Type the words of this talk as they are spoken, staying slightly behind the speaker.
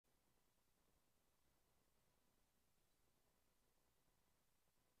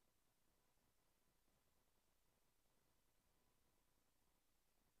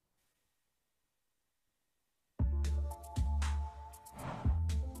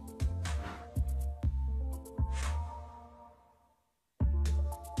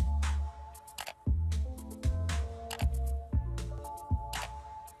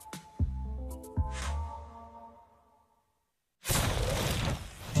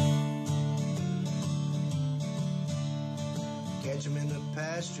Catch 'em in the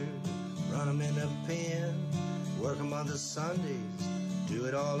pasture, run 'em in the pen, work 'em on the Sundays, do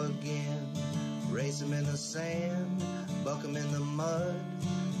it all again. Race 'em in the sand, buck 'em in the mud,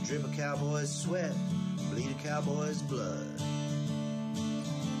 drip a cowboy's sweat, bleed a cowboy's blood.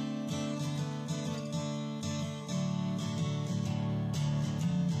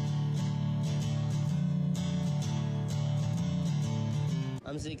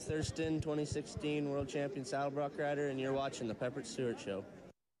 I'm Zeke Thurston, 2016 World Champion Saddlebrock Rider, and you're watching the Pepper Stewart Show.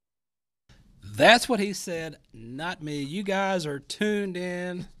 That's what he said, not me. You guys are tuned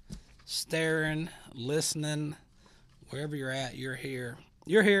in, staring, listening, wherever you're at, you're here.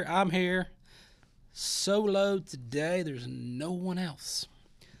 You're here, I'm here. Solo today, there's no one else.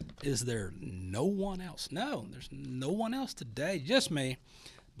 Is there no one else? No, there's no one else today, just me.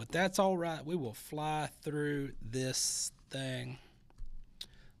 But that's all right. We will fly through this thing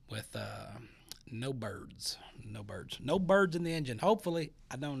with no birds. No birds in the engine. Hopefully,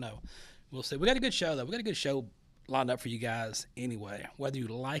 I don't know. We'll see. We got a good show, though. We got a good show lined up for you guys anyway, whether you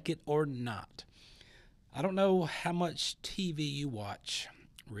like it or not. I don't know how much TV you watch,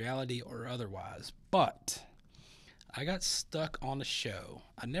 reality or otherwise, but I got stuck on a show.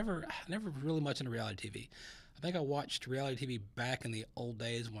 I never really much into reality TV. I think I watched reality TV back in the old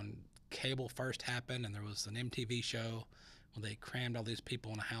days when cable first happened and there was an MTV show when they crammed all these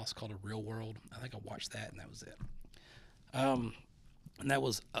people in a house called A Real World. I think I watched that, and that was it. And that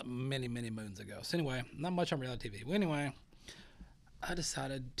was many, many moons ago. So anyway, not much on reality TV. Well, anyway, I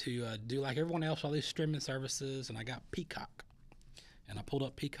decided to do like everyone else, all these streaming services, and I got Peacock. And I pulled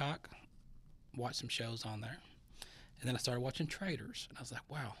up Peacock, watched some shows on there, and then I started watching Traders. And I was like,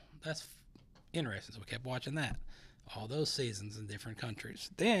 wow, that's interesting. So we kept watching that, all those seasons in different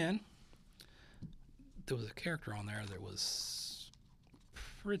countries. Then there was a character on there that was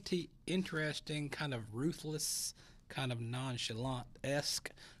pretty interesting, kind of ruthless, kind of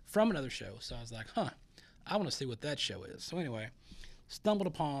nonchalant-esque from another show. So I was like, I want to see what that show is. So anyway, stumbled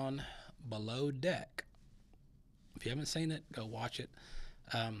upon Below Deck. If you haven't seen it, go watch it.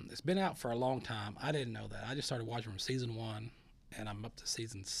 It's been out for a long time. I didn't know that. I just started watching from season 1, and I'm up to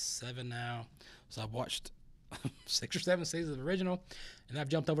season 7 now. So I've watched 6 or 7 seasons of the original, and I've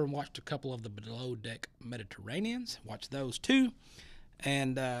jumped over and watched a couple of the Below Deck Mediterraneans. Watched those too.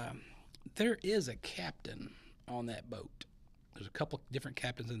 And there is a captain on that boat. There's a couple different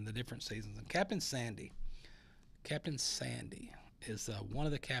captains in the different seasons. And Captain Sandy is one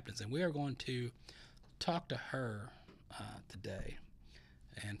of the captains, and we are going to talk to her today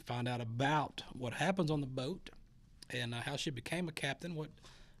and find out about what happens on the boat and how she became a captain, what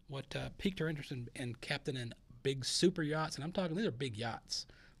piqued her interest in captaining big super yachts. And I'm talking, these are big yachts.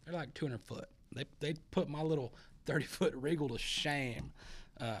 They're like 200 foot. They put my little 30-foot Regal to shame.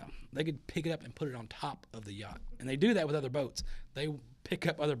 They could pick it up and put it on top of the yacht. And they do that with other boats. They pick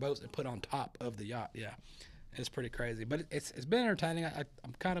up other boats and put it on top of the yacht. Yeah, it's pretty crazy. But it's been entertaining.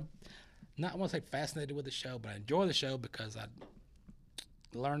 I'm kind of, not want to say fascinated with the show, but I enjoy the show because I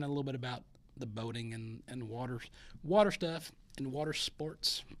learn a little bit about the boating and water stuff and water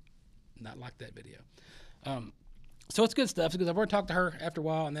sports. Not like that video. So it's good stuff because I've already talked to her after a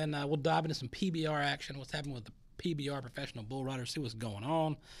while, and then we'll dive into some PBR action, what's happening with the PBR Professional Bull Riders, see what's going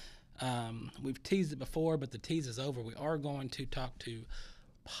on. We've teased it before, but the tease is over. We are going to talk to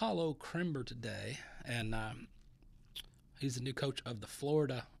Paulo Crimber today, and he's the new coach of the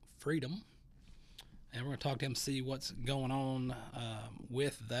Florida Freedom. And we're going to talk to him, see what's going on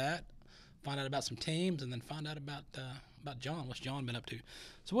with that, find out about some teams, and then find out about John. What's John been up to?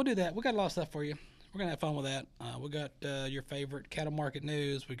 So we'll do that. We got a lot of stuff for you. We're going to have fun with that. We got your favorite cattle market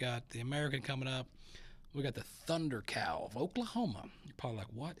news. We got the American coming up. We got the Thunder Cow of Oklahoma. You're probably like,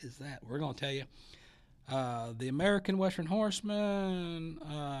 what is that? We're going to tell you. The American Western Horseman.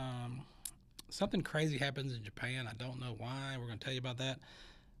 Something crazy happens in Japan. I don't know why. We're going to tell you about that.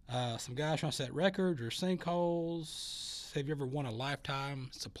 Some guys trying to set records or sinkholes. Have you ever won a lifetime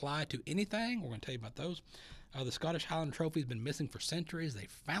supply to anything? We're going to tell you about those. The Scottish Highland Trophy has been missing for centuries. They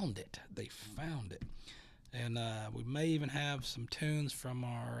found it. And we may even have some tunes from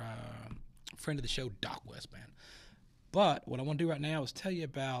our friend of the show, Doc Westman. But what I want to do right now is tell you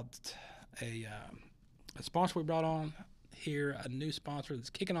about a sponsor we brought on here, a new sponsor that's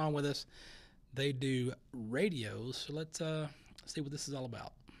kicking on with us. They do radios. So let's see what this is all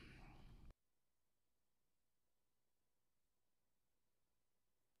about.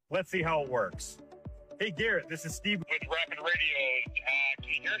 Let's see how it works. Hey, Garrett, this is Steve with Rapid Radios. Can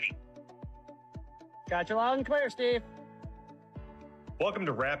you hear me? Got you loud and clear, Steve. Welcome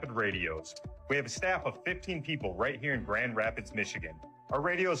to Rapid Radios. We have a staff of 15 people right here in Grand Rapids, Michigan. Our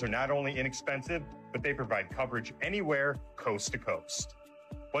radios are not only inexpensive, but they provide coverage anywhere, coast to coast.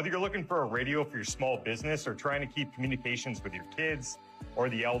 Whether you're looking for a radio for your small business or trying to keep communications with your kids or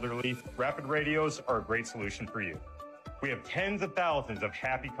the elderly, Rapid Radios are a great solution for you. We have tens of thousands of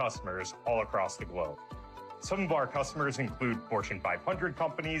happy customers all across the globe. Some of our customers include Fortune 500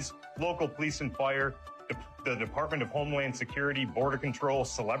 companies, local police and fire, the Department of Homeland Security, Border Control,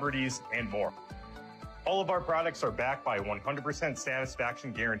 celebrities, and more. All of our products are backed by a 100%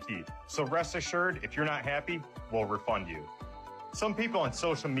 satisfaction guarantee. So rest assured, if you're not happy, we'll refund you. Some people on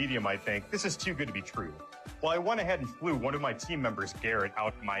social media might think this is too good to be true. Well, I went ahead and flew one of my team members, Garrett,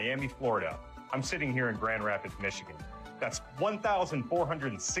 out to Miami, Florida. I'm sitting here in Grand Rapids, Michigan. That's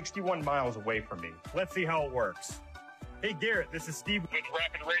 1,461 miles away from me. Let's see how it works. Hey, Garrett, this is Steve with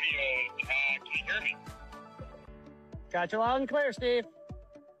Rapid Radio. Can you hear me? Got you loud and clear, Steve.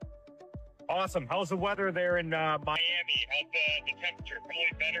 Awesome. How's the weather there in Miami? How's the temperature?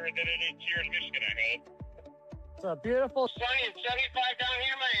 Probably better than it is here in Michigan, I hope. It's a beautiful sunny and 75 down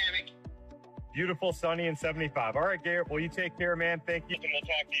here in Miami. Beautiful, sunny, and 75. All right, Garrett. Well, you take care, man. Thank you. And we'll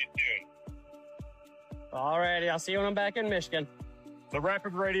talk to you soon. Alrighty, I'll see you when I'm back in Michigan. The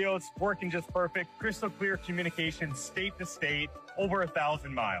Rapid Radio is working just perfect. Crystal clear communication, state to state, over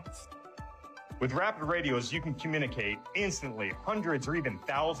 1,000 miles. With Rapid Radios, you can communicate instantly hundreds or even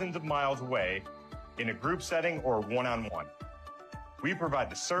thousands of miles away in a group setting or one-on-one. We provide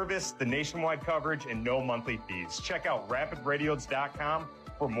the service, the nationwide coverage, and no monthly fees. Check out rapidradios.com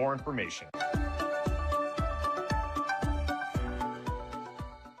for more information.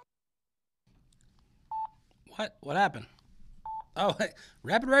 What happened? Oh, hey,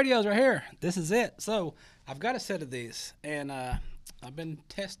 Rapid Radios are here. This is it. So I've got a set of these, and I've been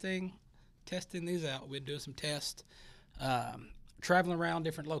testing these out. We're doing some tests, traveling around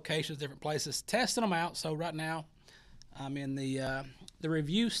different locations, different places, testing them out. So right now, I'm in the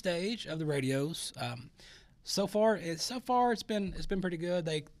review stage of the radios. So far it's been pretty good.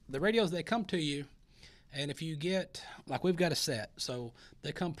 The radios, they come to you, and if you get, like, we've got a set, so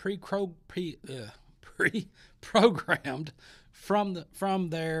they come pre-programmed from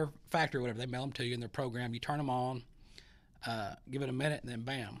their factory or whatever. They mail them to you and they're programmed. You turn them on, give it a minute, and then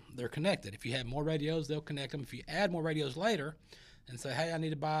bam, they're connected. If you have more radios, they'll connect them. If you add more radios later and say, hey, I need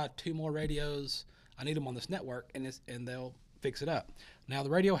to buy 2 more radios, I need them on this network, and they'll fix it up. Now,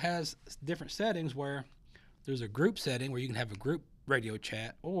 the radio has different settings where there's a group setting where you can have a group radio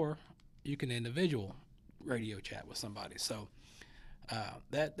chat, or you can individual radio chat with somebody. So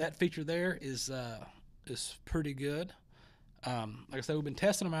that feature there is pretty good. Like I said, we've been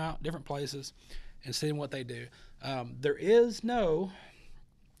testing them out different places and seeing what they do. There is no,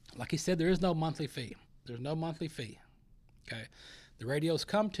 like he said, there is no monthly fee. There's no monthly fee. Okay, the radios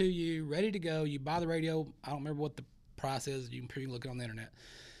come to you ready to go. You buy the radio. I don't remember what the price is. You can look it on the internet,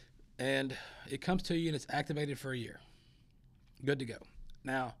 and it comes to you and it's activated for a year. Good to go.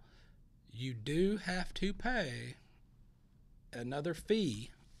 Now, you do have to pay another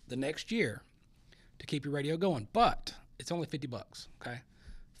fee the next year to keep your radio going, but it's only $50, okay?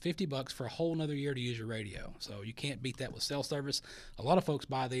 $50 for a whole nother year to use your radio. So you can't beat that with cell service. A lot of folks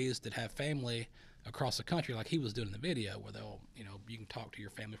buy these that have family across the country, like he was doing in the video, where they'll, you can talk to your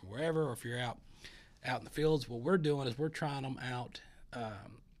family from wherever, or if you're out in the fields. What we're doing is we're trying them out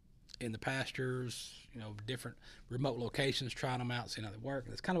in the pastures, different remote locations, trying them out, seeing how they work.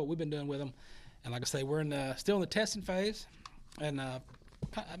 And that's kind of what we've been doing with them. And like I say, we're still in the testing phase, and I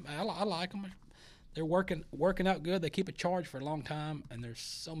like them. They're working out good. They keep it charged for a long time, and there's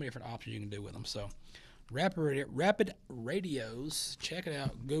so many different options you can do with them. So Rapid Radios, check it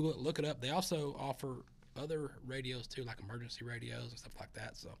out, Google it, look it up. They also offer other radios too, like emergency radios and stuff like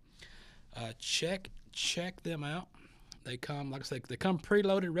that. So check them out. They come, like I said, they come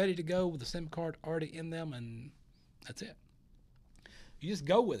preloaded, ready to go with the SIM card already in them, and that's it. You just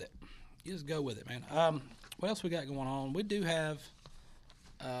go with it. You just go with it, man. What else we got going on? We do have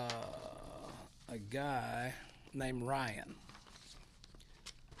a guy named Ryan,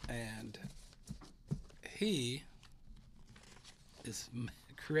 and he is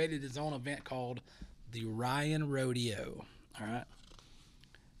created his own event called the Ryan Rodeo. All right.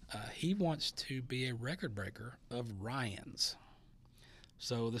 He wants to be a record breaker of Ryans.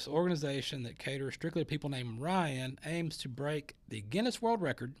 So this organization that caters strictly to people named Ryan aims to break the Guinness World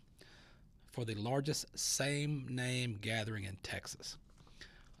Record for the largest same-name gathering in Texas.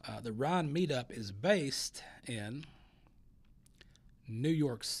 The Ryan meetup is based in New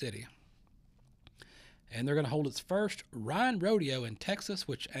York City, and they're going to hold its first Ryan Rodeo in Texas,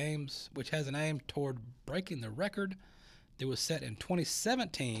 which has an aim toward breaking the record that was set in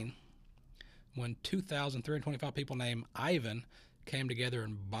 2017 when 2,325 people named Ivan came together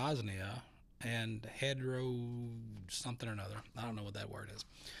in Bosnia and hedro something or another. I don't know what that word is.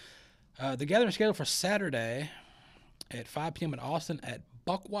 The gathering is scheduled for Saturday at 5 p.m. in Austin at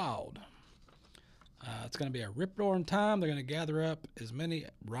Buck Wild. It's going to be a rip-roaring time. They're going to gather up as many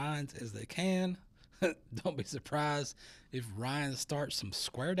Ryans as they can. Don't be surprised if Ryan starts some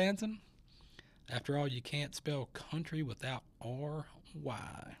square dancing. After all, you can't spell country without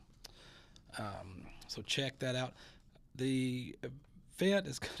R-Y. So check that out. The event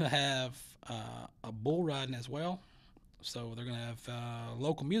is going to have a bull riding as well. So they're going to have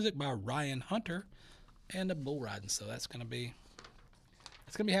local music by Ryan Hunter and a bull riding. So it's going to be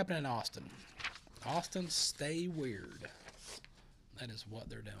happening in Austin. Austin, stay weird. That is what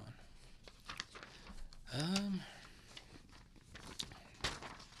they're doing.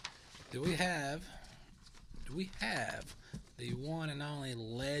 Do we have the one and only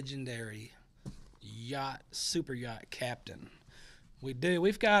legendary super yacht captain? We do.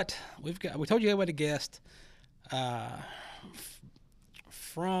 We told you we had a guest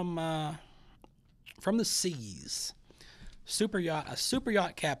from the seas. A super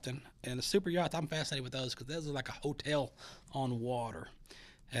yacht captain, and a super yacht. I'm fascinated with those because those are like a hotel on water.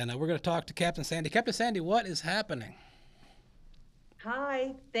 And we're going to talk to Captain Sandy. Captain Sandy, what is happening?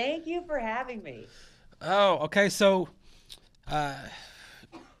 Hi, thank you for having me. Oh, okay. So I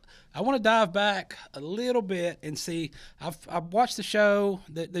want to dive back a little bit and see. I've watched the show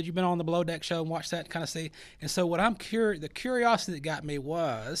that you've been on, the Below Deck show, and watched that, kind of see. And so what the curiosity that got me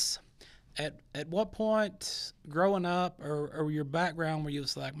was, at what point growing up or your background where you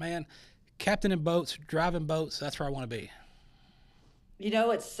was like, man, captaining boats, driving boats, that's where I want to be? You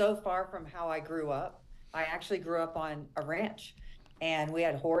know, it's so far from how I grew up. I actually grew up on a ranch, and we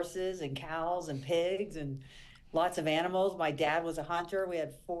had horses and cows and pigs and lots of animals. My dad was a hunter. We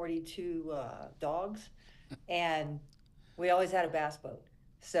had 42 dogs, and we always had a bass boat.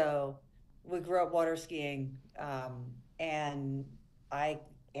 So we grew up water skiing, and I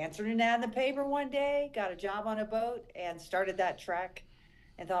answered an ad in the paper one day, got a job on a boat, and started that trek.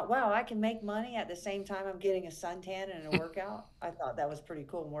 And thought, wow, I can make money at the same time I'm getting a suntan and a workout. I thought that was pretty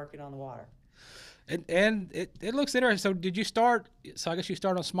cool, working on the water. And it looks interesting. So did you start? So I guess you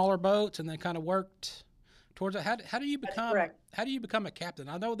started on smaller boats and then kind of worked towards it. How do you become a captain?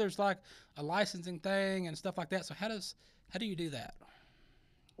 I know there's like a licensing thing and stuff like that. So how do you do that?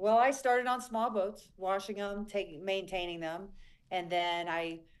 Well, I started on small boats, washing them, maintaining them, and then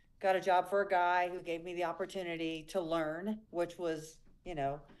I got a job for a guy who gave me the opportunity to learn, which was, you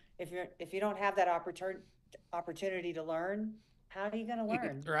know, if you don't have that opportunity to learn, how are you going to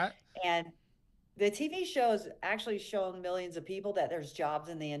learn? Right. And the TV show's actually shown millions of people that there's jobs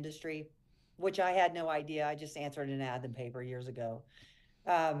in the industry, which I had no idea. I just answered an ad in the paper years ago.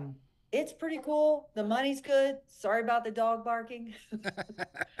 It's pretty cool. The money's good. Sorry about the dog barking.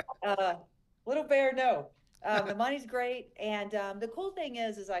 Little bear, no. The money's great. And the cool thing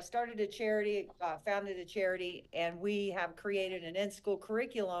is I started a charity, founded a charity, and we have created an in-school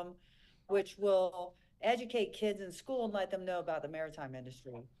curriculum which will educate kids in school and let them know about the maritime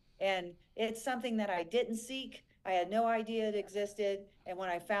industry. And it's something that I didn't seek. I had no idea it existed. And when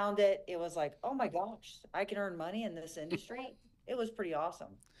I found it, it was like, oh my gosh, I can earn money in this industry. It was pretty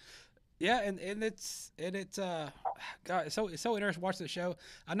awesome. Yeah, and it's God, it's so interesting watching the show.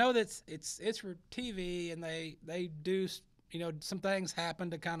 I know that it's for TV, and they do, you know, some things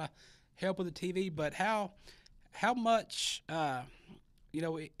happen to kind of help with the TV, but how much you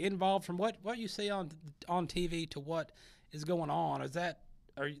know, involved from what you see on TV to what is going on?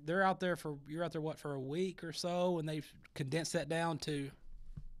 You're out there for a week or so, and they've condensed that down to?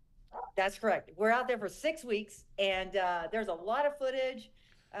 That's correct. We're out there for 6 weeks, and there's a lot of footage.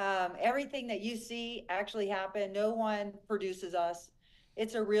 Everything that you see actually happened. No one produces us.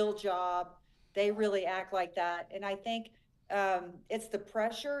 It's a real job. They really act like that. And I think it's the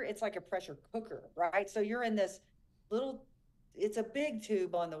pressure. It's like a pressure cooker, right? So you're in this it's a big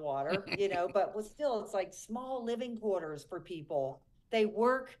tube on the water, you know, but still it's like small living quarters for people. They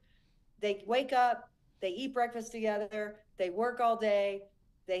work, they wake up, they eat breakfast together, they work all day,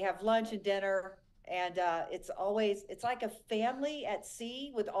 they have lunch and dinner. And it's like a family at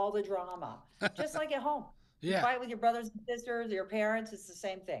sea with all the drama, just like at home. Yeah. You fight with your brothers and sisters, your parents, it's the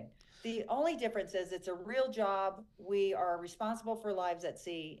same thing. The only difference is it's a real job. We are responsible for lives at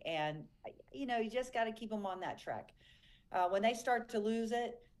sea. And, you know, you just got to keep them on that track. When they start to lose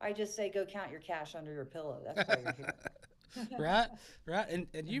it, I just say, go count your cash under your pillow. That's why you're here. Right. And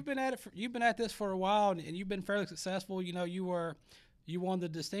you've been at this for a while, and you've been fairly successful. You know, you won the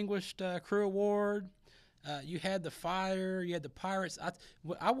Distinguished Crew Award. You had the fire, you had the pirates.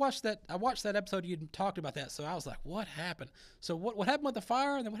 I watched that. I watched that episode. You talked about that, so I was like, "What happened?" So what happened with the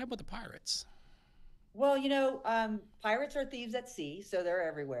fire, and then what happened with the pirates? Well, pirates are thieves at sea, so they're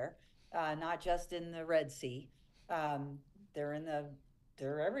everywhere, not just in the Red Sea. Um, they're in the,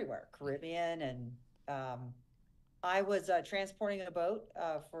 they're everywhere, Caribbean, and I was transporting a boat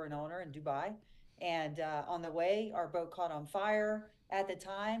for an owner in Dubai, and on the way, our boat caught on fire. At the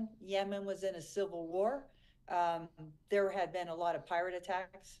time, Yemen was in a civil war. Um, there had been a lot of pirate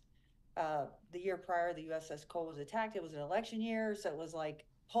attacks. The year prior, the USS Cole was attacked. It was an election year, so it was like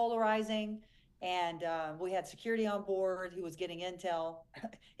polarizing. And we had security on board who was getting intel.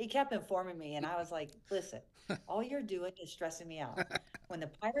 He kept informing me, and I was like, listen, all you're doing is stressing me out. When the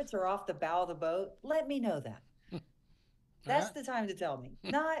pirates are off the bow of the boat, let me know that. All That's right. the time to tell me,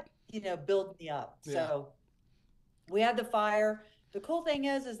 not, build me up. Yeah. So we had the fire. The cool thing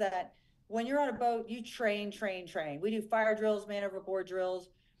is that when you're on a boat, you train, train, train. We do fire drills, man overboard drills.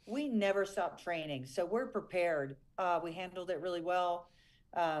 We never stop training. So we're prepared. We handled it really well.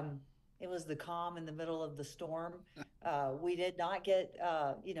 Um, it was the calm in the middle of the storm. We did not get,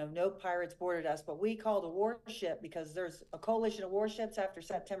 no pirates boarded us, but we called a warship because there's a coalition of warships after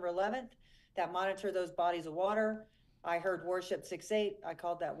September 11th that monitor those bodies of water. I heard Warship 68. I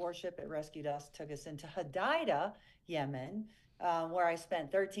called that warship. It rescued us, took us into Hadida, Yemen, where I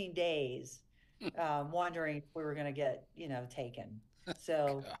spent 13 days wondering if we were going to get, taken.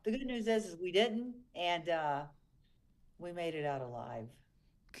 So the good news is we didn't, and we made it out alive.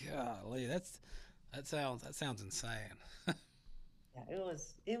 Golly, that sounds insane. Yeah,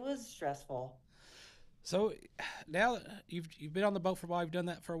 it was stressful. So now that you've been on the boat for a while, you've done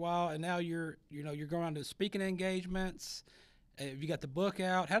that for a while, and now you're going on to speaking engagements. You got the book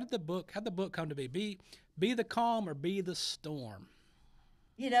out. How did the book come to be? Be the calm or be the storm.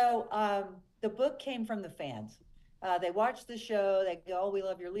 The book came from the fans. They watch the show. They go, "Oh, we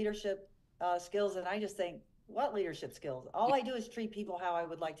love your leadership skills," and I just think, what leadership skills? All I do is treat people how I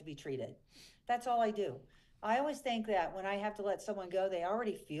would like to be treated. That's all I do. I always think that when I have to let someone go, they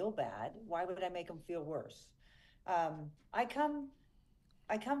already feel bad. Why would I make them feel worse? Um, I come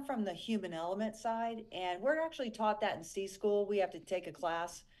I come from the human element side, and we're actually taught that in C school. We have to take a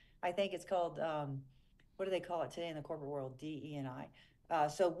class. I think it's called, what do they call it today in the corporate world? DE&I.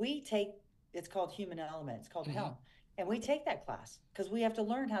 So we take, it's called human element. It's called Mm-hmm. Helm. And we take that class because we have to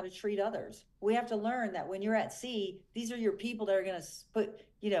learn how to treat others. We have to learn that when you're at sea, these are your people that are going to put,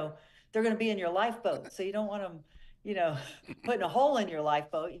 they're going to be in your lifeboat. So you don't want them, you know, putting a hole in your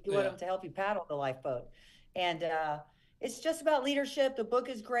lifeboat. You want Yeah. them to help you paddle the lifeboat. And it's just about leadership. The book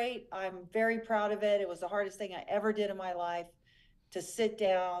is great. I'm very proud of it. It was the hardest thing I ever did in my life to sit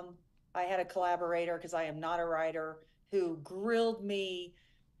down. I had a collaborator because I am not a writer who grilled me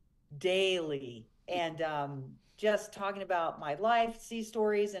daily and just talking about my life, sea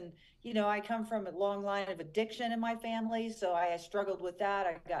stories. And, I come from a long line of addiction in my family. So I struggled with that.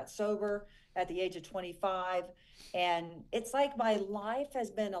 I got sober at the age of 25. And it's like my life has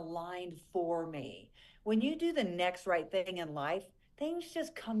been aligned for me. When you do the next right thing in life, things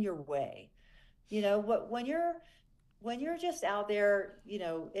just come your way. When you're just out there,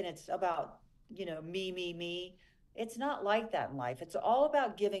 and it's about, me, it's not like that in life. It's all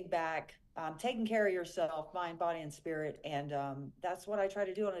about giving back, taking care of yourself, mind, body, and spirit. And that's what I try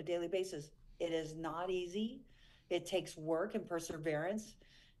to do on a daily basis. It is not easy. It takes work and perseverance.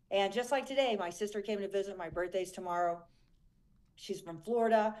 And just like today, my sister came to visit. My birthday's tomorrow. She's from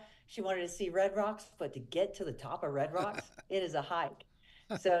Florida. She wanted to see Red Rocks, but to get to the top of Red Rocks, it is a hike.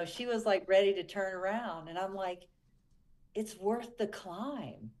 So she was like ready to turn around. And I'm like, it's worth the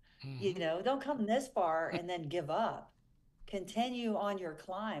climb. Mm-hmm. Don't come this far and then give up. Continue on your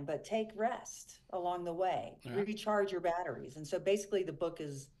climb, but take rest along the way. Yeah. Recharge your batteries. And so basically the book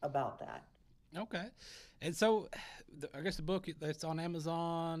is about that. Okay. And so, I guess the book that's on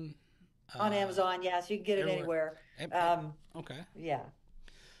Amazon. On Amazon, yes, you can get it everywhere. anywhere. Okay. Yeah.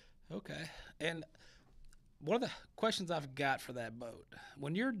 Okay. And one of the questions I've got for that boat,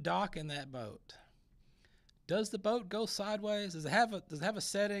 when you're docking that boat, does the boat go sideways? Does it have a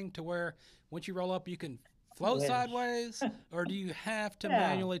setting to where once you roll up you can float Wish. sideways, or do you have to Yeah.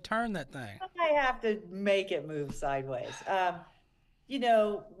 manually turn that thing? I have to make it move sideways. We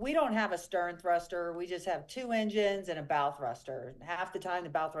don't have a stern thruster. We just have two engines and a bow thruster. Half the time, the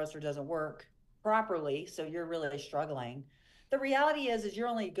bow thruster doesn't work properly, so you're really struggling. The reality is you're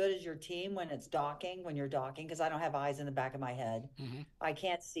only as good as your team when you're docking, because I don't have eyes in the back of my head. Mm-hmm. I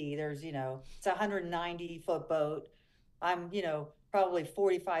can't see. It's a 190-foot boat. I'm, probably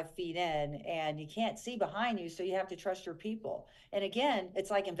 45 feet in and you can't see behind you. So you have to trust your people. And again,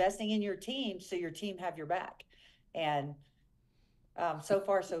 it's like investing in your team so your team have your back. And so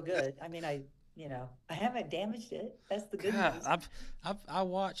far, so good. I mean, I haven't damaged it. That's the good God, news. I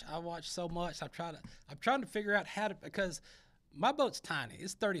watch so much. I'm trying to figure out how to, because my boat's tiny.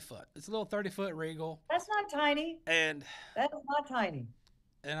 It's 30 foot. It's a little 30-foot Regal, That's not tiny. and That's not tiny.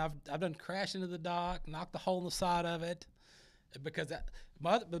 I've done crashed into the dock, knocked a hole in the side of it, because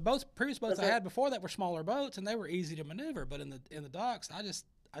the boats previous boats I had before that were smaller boats and they were easy to maneuver. But in the docks, I just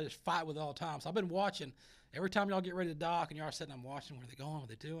fight with it all the time. So I've been watching every time y'all get ready to dock and y'all are sitting. I'm watching where they're going, what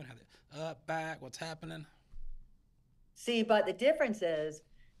they're doing, how they up, back, what's happening. See, but the difference is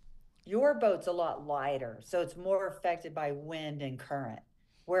your boat's a lot lighter, so it's more affected by wind and current.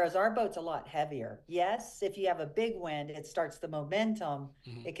 Whereas our boat's a lot heavier. Yes, if you have a big wind, it starts the momentum,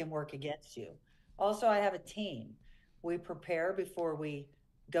 it can work against you. Also, I have a team. We prepare before we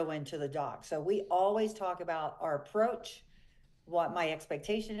go into the dock. So we always talk about our approach, what my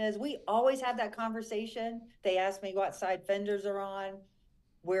expectation is. We always have that conversation. They ask me what side fenders are on,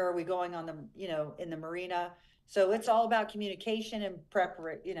 where are we going on the, in the marina. So it's all about communication and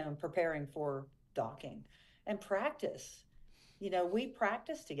preparing for docking and practice. We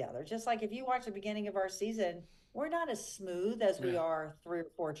practice together. Just like if you watch the beginning of our season, we're not as smooth as we are 3 or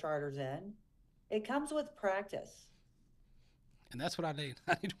 4 charters in. It comes with practice. And that's what I need.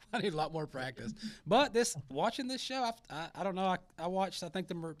 I need a lot more practice. But watching this show, I don't know. I watched, I think,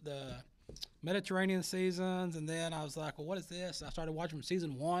 the Mediterranean seasons, and then I was like, well, what is this? I started watching from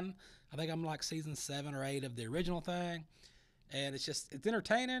season 1. I think I'm like season 7 or 8 of the original thing, and it's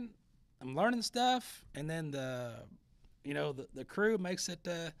entertaining. I'm learning stuff, and then the crew makes it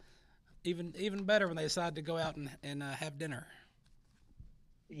even better when they decide to go out and have dinner.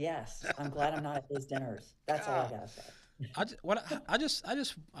 Yes, I'm glad I'm not at those dinners. That's all I gotta say.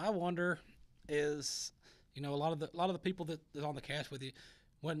 I wonder is, a lot of the people that is on the cast with you,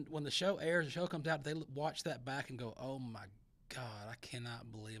 when the show airs, the show comes out, they watch that back and go, oh my God, I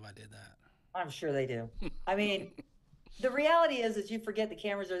cannot believe I did that. I'm sure they do. I mean, the reality is you forget the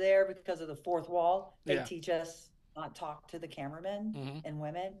cameras are there because of the fourth wall. They teach us not talk to the cameramen and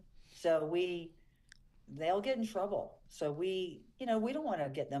women. So they'll get in trouble. So we don't want to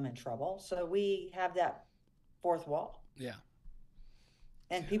get them in trouble. So we have that fourth wall. Yeah.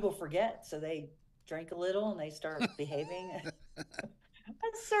 And people forget. So they drink a little and they start behaving a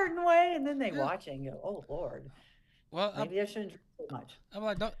certain way. And then they watch it and go, oh, Lord. Well, maybe I shouldn't drink so much. I'm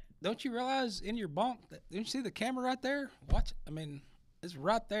like, don't you realize in your bunk, don't you see the camera right there? Watch. I mean, it's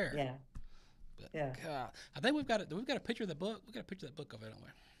right there. Yeah. But, God, I think we've got a picture of the book. We've got a picture of that book of it, don't we?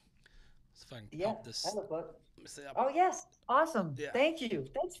 Let's see if I can pop this. I have a book. Oh, yes. Awesome. Yeah. Thank you.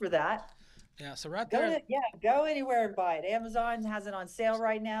 Thanks for that. Yeah, so right there. Go anywhere and buy it. Amazon has it on sale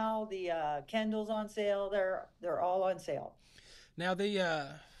right now. The Kindle's on sale. They're all on sale. Now the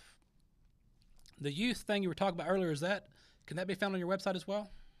youth thing you were talking about earlier, can that be found on your website as well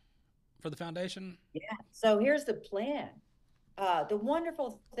for the foundation? Yeah. So here's the plan. The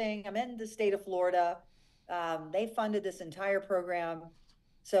wonderful thing, I'm in the state of Florida. They funded this entire program.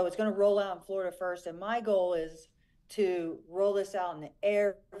 So it's going to roll out in Florida first. And my goal is to roll this out in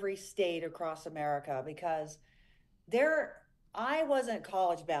every state across America, because I wasn't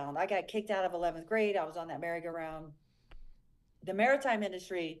college bound. I got kicked out of 11th grade. I was on that merry-go-round. The maritime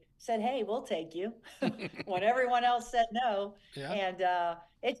industry said, hey, we'll take you when everyone else said no. Yeah. And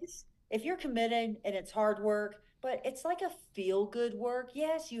if you're committed and it's hard work, but it's like a feel-good work.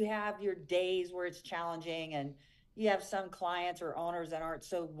 Yes, you have your days where it's challenging and you have some clients or owners that aren't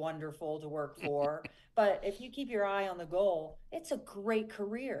so wonderful to work for. But if you keep your eye on the goal, it's a great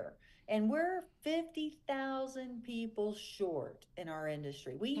career. And we're 50,000 people short in our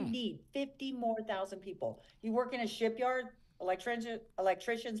industry. We need 50 more thousand people. You work in a shipyard,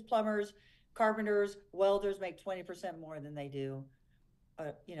 electricians, plumbers, carpenters, welders make 20% more than they do,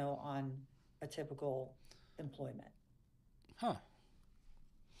 on a typical employment. Huh.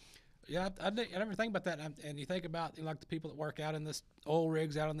 Yeah, I never think about that. And you think about like the people that work out in this oil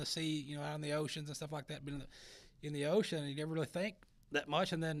rigs out on the sea, out in the oceans and stuff like that. But in the ocean, you never really think that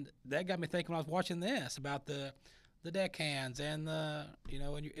much. And then that got me thinking when I was watching this about the deckhands and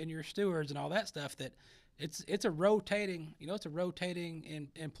and your stewards and all that stuff. That it's a rotating,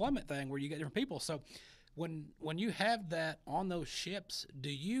 employment thing where you get different people. So when you have that on those ships, do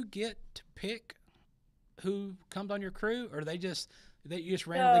you get to pick who comes on your crew, or you just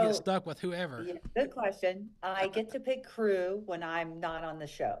randomly get stuck with whoever? Yeah, good question. I get to pick crew when I'm not on the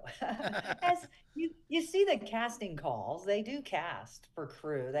show. As you see the casting calls, they do cast for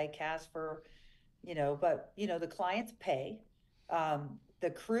crew. They cast for, but the clients pay. The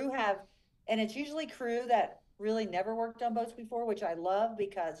crew and it's usually crew that really never worked on boats before, which I love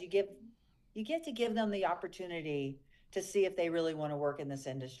because you get to give them the opportunity to see if they really want to work in this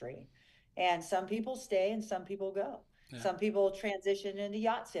industry. And some people stay and some people go. Yeah. Some people transition into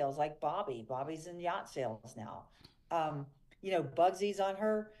yacht sales, like Bobby. Bobby's in yacht sales now. Bugsy's on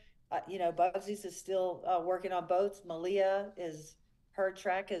her. Bugsy's is still working on boats. Malia her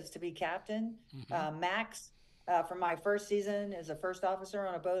track is to be captain. Max, from my first season, is a first officer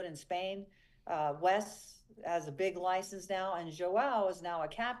on a boat in Spain. Wes has a big license now, and Joao is now a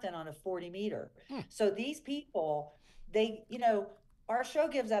captain on a 40-meter. So these people, our show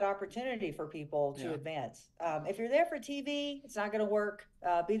gives that opportunity for people to advance. If you're there for TV, it's not going to work.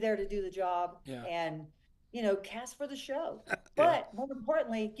 Be there to do the job and, cast for the show. But more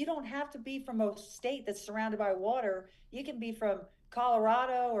importantly, you don't have to be from a state that's surrounded by water. You can be from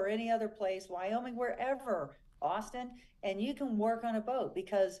Colorado or any other place, Wyoming, wherever, Austin, and you can work on a boat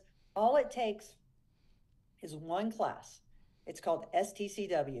because all it takes is one class. It's called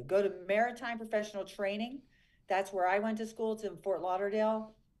STCW. Go to Maritime Professional Training. That's where I went to school. It's in Fort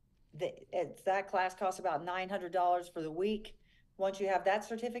Lauderdale. That class costs about $900 for the week. Once you have that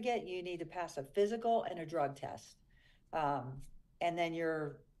certificate, you need to pass a physical and a drug test. And then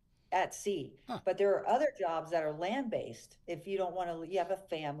you're at sea. But there are other jobs that are land-based. If you don't want to, you have a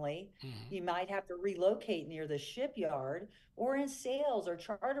family, you might have to relocate near the shipyard or in sales or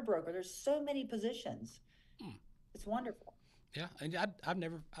charter broker. There's so many positions. It's wonderful. Yeah, and I've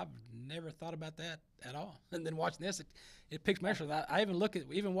never thought about that at all. And then watching this, it picks my interest. I even look at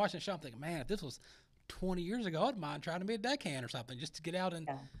watching the show. I'm thinking, man, if this was 20 years ago, I'd mind trying to be a deckhand or something, just to get out and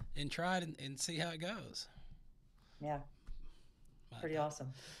try it and see how it goes. Yeah, pretty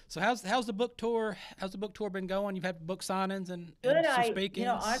awesome. So how's the book tour? How's the book tour been going? You've had book signings and some speakings.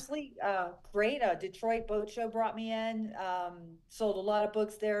 Honestly, great. Detroit Boat Show brought me in. Sold a lot of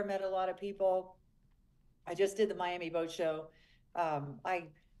books there. Met a lot of people. I just did the Miami Boat Show. I'm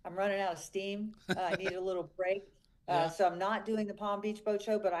running out of steam. I need a little break. So I'm not doing the Palm Beach Boat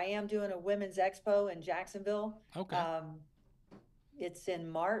Show, but I am doing a women's expo in Jacksonville. Okay. It's in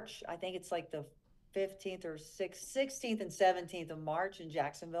March. I think it's like the 15th or 16th and 17th of March in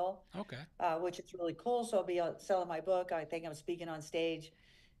Jacksonville. Okay. Which is really cool. So I'll be selling my book. I think I'm speaking on stage.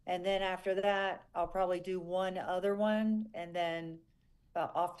 And then after that, I'll probably do one other one and then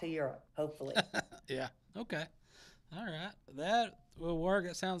off to Europe, hopefully. Yeah. Okay. All right. That will work.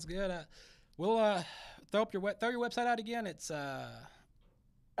 That sounds good. We'll throw your website out again. It's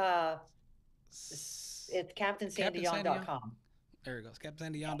CaptainSandyYawn.com. There it goes.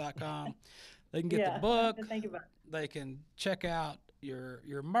 CaptainSandyYawn.com. They can get the book. Think about it. They can check out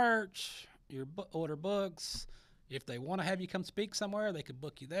your merch, order books. If they want to have you come speak somewhere, they could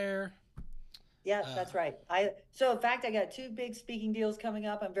book you there. Yeah, that's right. So in fact, I got 2 big speaking deals coming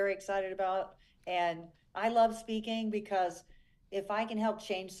up. I'm very excited about, and I love speaking because if I can help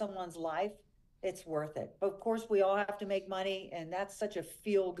change someone's life, it's worth it. But of course, we all have to make money, and that's such a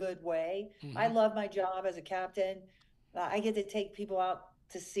feel-good way. I love my job as a captain. I get to take people out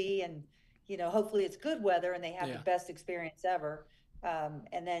to sea, and hopefully it's good weather and they have the best experience ever.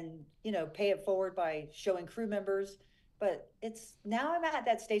 And then pay it forward by showing crew members. But now I'm at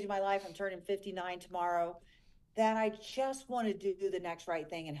that stage of my life. I'm turning 59 tomorrow, that I just want to do the next right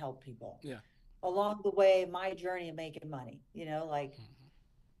thing and help people. Yeah. Along the way, my journey of making money.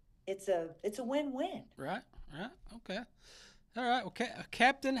 It's a win-win. Right. Okay. All right. Okay,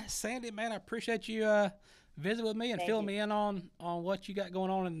 Captain Sandy, man, I appreciate you visiting with me and filling me in on what you got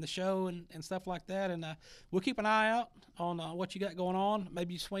going on in the show and stuff like that. And we'll keep an eye out on what you got going on.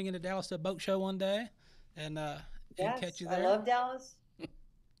 Maybe you swing into Dallas to a boat show one day and catch you there. I love Dallas.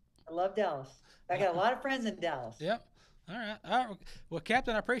 I got a lot of friends in Dallas. Yep. All right. Well,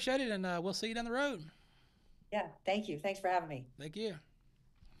 Captain, I appreciate it, and we'll see you down the road. Yeah, thank you. Thanks for having me. Thank you.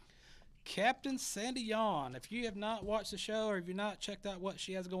 Captain Sandy Yawn. If you have not watched the show or if you've not checked out what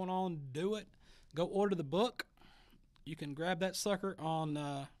she has going on, do it. Go order the book. You can grab that sucker on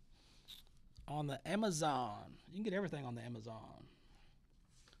the Amazon. You can get everything on the Amazon.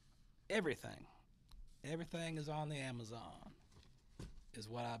 Everything is on the Amazon, is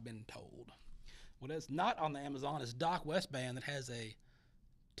what I've been told. What is not on the Amazon is Doc West Band that has a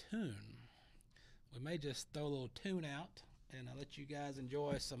tune. We may just throw a little tune out and I'll let you guys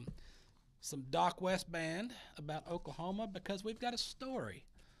enjoy some Doc West Band about Oklahoma, because we've got a story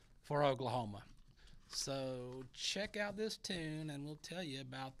for Oklahoma. So check out this tune and we'll tell you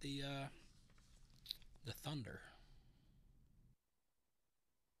about the Thunder.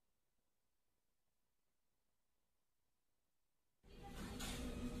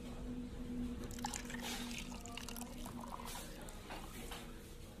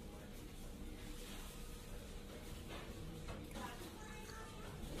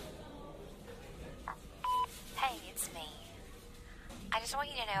 just want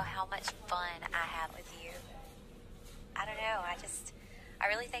you to know how much fun I have with you. I don't know, I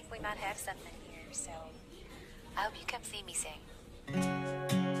really think we might have something here, so I hope you come see me soon.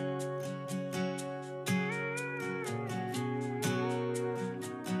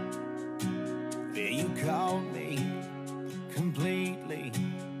 You caught me completely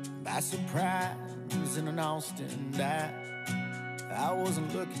by surprise in an Austin dive. I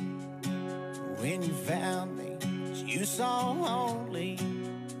wasn't looking when you found me. You saw only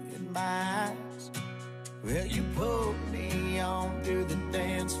in my eyes. Well, you pulled me onto the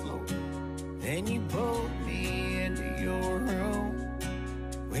dance floor, then you pulled me into your room.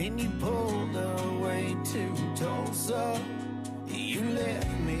 When you pulled away to Tulsa, you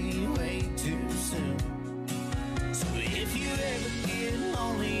left me way too soon. So if you ever get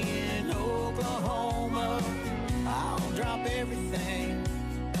lonely in Oklahoma, I'll drop everything.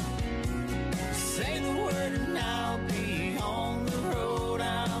 Say the word and I'll be on the road.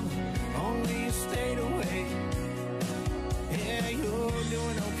 I'm only a state away. Yeah, you're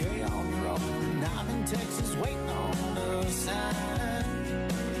doing okay on your own. I'm in Texas waiting on a sign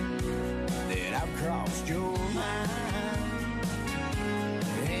that I've crossed your mind.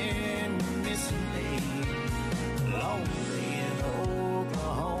 And you're missing me, lonely in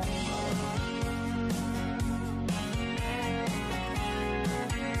Oklahoma.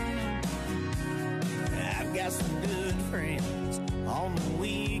 I've got some good friends on the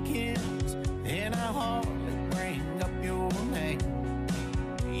weekends, and I hardly bring up your name.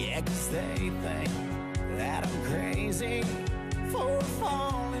 Yeah, 'cause they think that I'm crazy for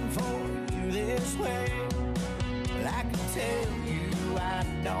falling for you this way. I could tell you I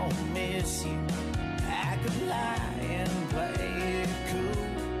don't miss you. I could lie and play it cool.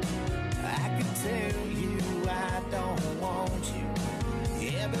 I could tell you I don't want you.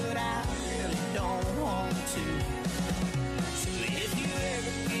 Yeah, but I really don't want to. So if you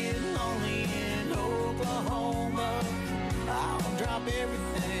ever get lonely in Oklahoma, I'll drop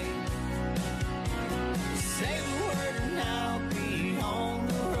everything. Say the word and I'll be on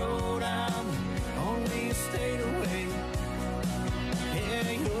the road. I'm only a state away. Yeah,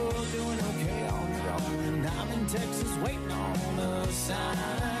 you're doing okay on your own, and I'm in Texas waiting on a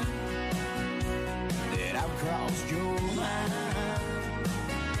sign that I've crossed your mind.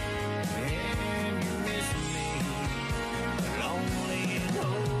 And you're missing me, lonely in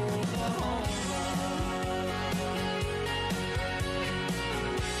Oklahoma.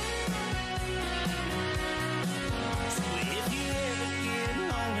 So if you ever get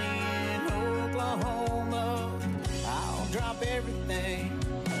lonely in Oklahoma, I'll drop everything.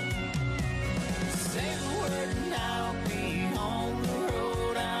 Say the word and I'll be on the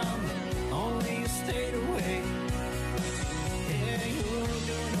road. I'm only a state away. Yeah, you're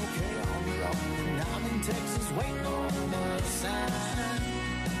doing okay on your own, and I'm in Texas waiting on the sign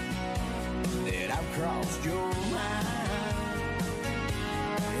that I've crossed your mind.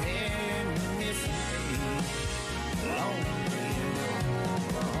 And you're missing me, lonely in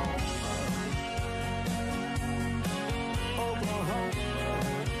Oklahoma. Oklahoma,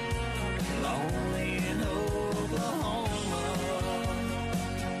 lonely in Oklahoma.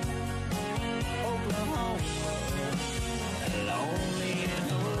 Oklahoma, lonely in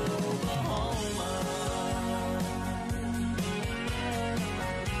Oklahoma.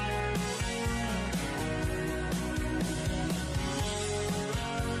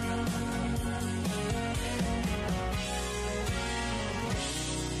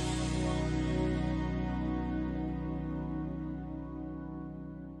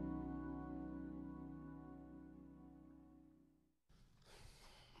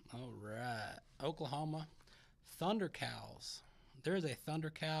 All right. Oklahoma. Thunder cows. There is a thunder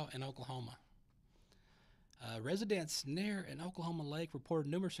cow in Oklahoma. Residents near an Oklahoma lake reported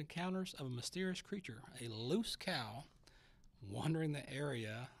numerous encounters of a mysterious creature, a loose cow, wandering the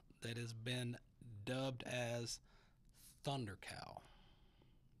area that has been dubbed as Thunder Cow.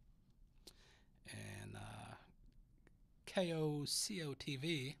 And KOCO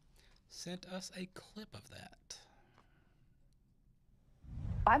TV sent us a clip of that.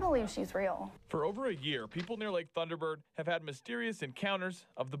 I believe she's real. For over a year, people near Lake Thunderbird have had mysterious encounters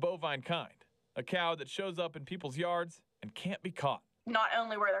of the bovine kind, a cow that shows up in people's yards and can't be caught. Not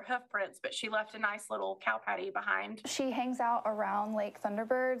only were there hoof prints, but she left a nice little cow patty behind. She hangs out around Lake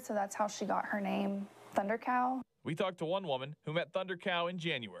Thunderbird, so that's how she got her name, Thunder Cow. We talked to one woman who met Thunder Cow in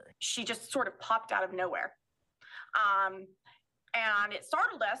January. She just sort of popped out of nowhere. And it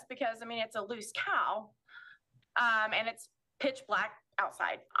startled us because, I mean, it's a loose cow, and it's pitch black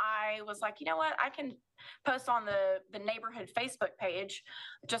outside. I was like, you know what? I can post on the neighborhood Facebook page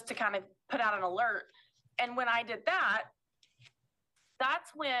just to kind of put out an alert. And when I did that,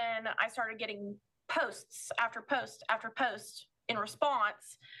 That's when I started getting posts after post after post in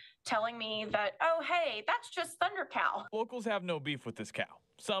response telling me that, oh, hey, that's just Thunder Cow. Locals have no beef with this cow.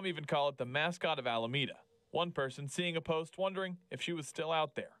 Some even call it the mascot of Alameda. One person seeing a post wondering if she was still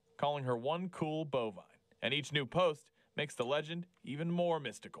out there, calling her one cool bovine. And each new post makes the legend even more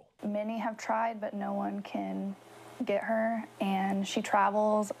mystical. Many have tried, but no one can get her, and she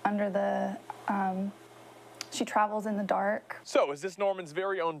travels she travels in the dark. So, is this Norman's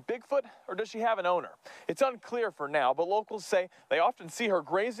very own Bigfoot, or does she have an owner? It's unclear for now, but locals say they often see her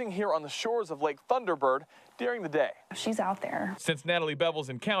grazing here on the shores of Lake Thunderbird during the day. She's out there. Since Natalie Bevel's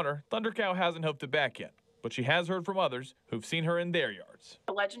encounter, Thunder Cow hasn't hoofed it back yet, but she has heard from others who've seen her in their yards.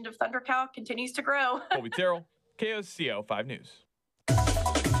 The legend of Thunder Cow continues to grow. Colby Terrell, KOCO 5 News.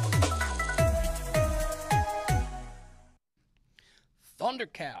 Thunder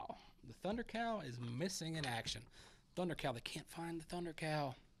Cow. The Thunder Cow is missing in action. Thunder Cow, they can't find the Thunder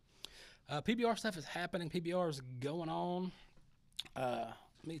Cow. PBR stuff is happening. PBR is going on. Let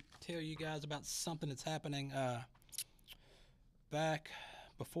me tell you guys about something that's happening back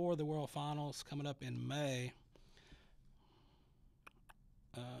before the World Finals coming up in May.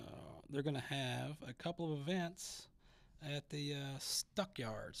 They're going to have a couple of events at the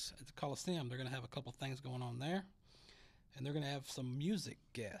Stockyards at the Coliseum. They're going to have a couple things going on there. And they're going to have some music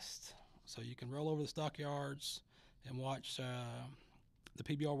guests. So you can roll over the Stockyards and watch the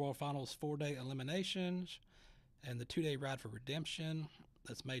PBR World Finals 4-day eliminations and the 2-day Ride for Redemption.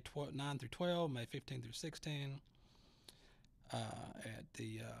 That's May 9 through 12, May 15 through 16 at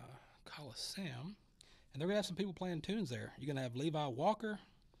the Coliseum. And they're going to have some people playing tunes there. You're going to have Levi Walker,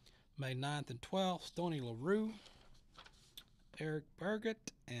 May 9th and 12th, Stoney LaRue, Eric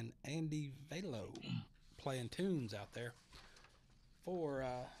Burgett, and Andy Velo playing tunes out there for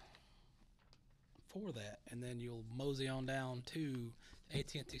that. And then you'll mosey on down to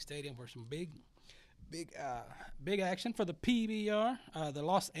AT&T Stadium for some big action for the PBR. The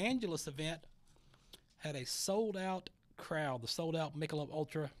Los Angeles event had a sold-out crowd. The sold-out Michelob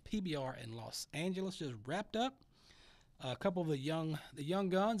Ultra PBR in Los Angeles just wrapped up. A couple of the young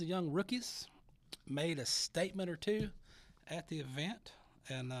guns, the young rookies, made a statement or two at the event,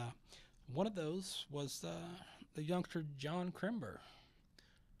 and one of those was the youngster Paulo Crimber.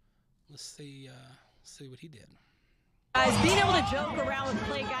 Let's see what he did. Guys, being able to joke around with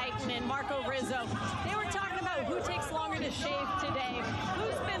Clay Guyton and Marco Rizzo, they were talking about who takes longer to shave today,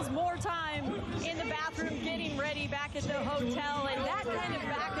 who spends more time in the bathroom getting ready back at the hotel, and that kind of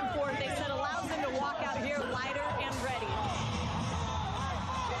back and forth, they said, allows them to walk out here lighter and ready.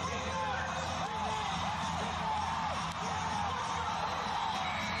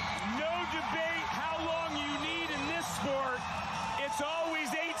 No debate how long you need in this sport. It's always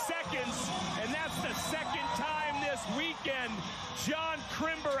 8 seconds, and that's the second time this weekend Paulo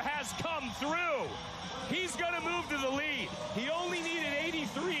Crimber has come through. He's going to move to the lead. He only needed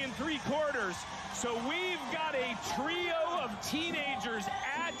 83 3/4, so we've got a trio of teenagers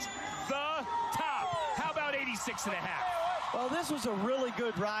at the top. How about 86.5? Well, this was a really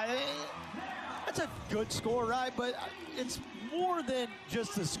good ride. That's a good score ride, but it's more than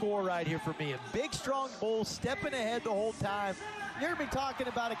just a score ride here for me. A big, strong bull stepping ahead the whole time. You heard me talking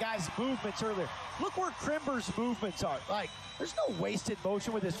about a guy's movements earlier. Look where Crimber's movements are. Like, there's no wasted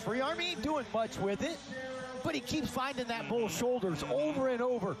motion with his free arm. He ain't doing much with it, but he keeps finding that bull's shoulders over and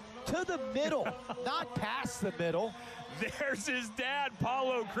over to the middle, not past the middle. There's his dad,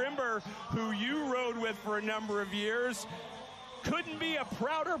 Paulo Crimber, who you rode with for a number of years. Couldn't be a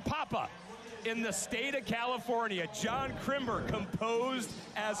prouder papa in the state of California. Paulo Crimber, composed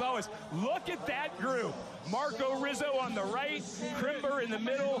as always. Look at that group. Marco Rizzo on the right, Crimber in the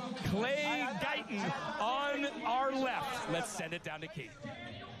middle, Clay Guyton on our left. Let's send it down to Kate.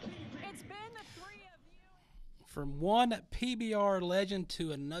 It's been the three of you. From one PBR legend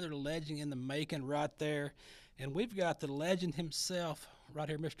to another legend in the making right there. And we've got the legend himself right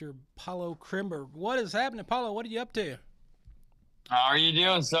here, Mr. Paulo Crimber. What is happening, Paulo? What are you up to? How are you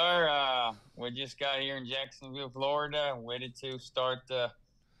doing, sir? We just got here in Jacksonville, Florida. Waited to start the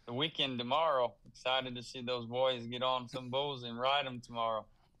weekend tomorrow. Excited to see those boys get on some bulls and ride them tomorrow.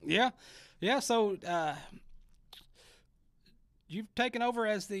 Yeah. So you've taken over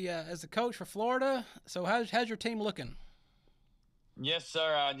as the coach for Florida. So how's your team looking? Yes,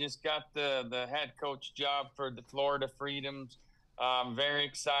 sir. I just got the head coach job for the Florida Freedoms. I'm very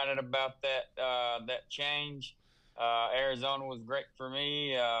excited about that change. Arizona was great for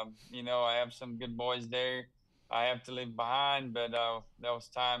me. I have some good boys there I have to leave behind, but that was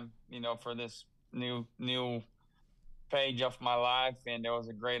time, for this new page of my life, and it was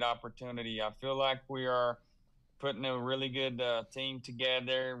a great opportunity. I feel like we are putting a really good team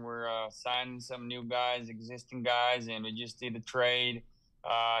together. We're signing some new guys, existing guys, and we just did a trade.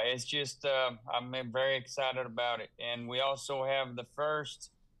 It's just I'm very excited about it. And we also have the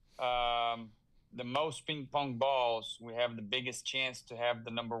most ping pong balls. We have the biggest chance to have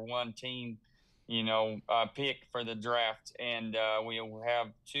the number one team, pick for the draft, and we will have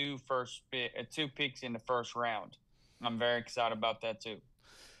two picks in the first round. I'm very excited about that too.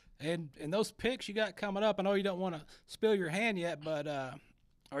 And those picks you got coming up, I know you don't want to spill your hand yet, but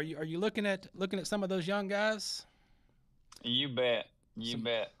are you looking at some of those young guys? You bet.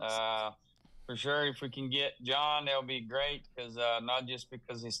 For sure, if we can get John, that'll be great, because not just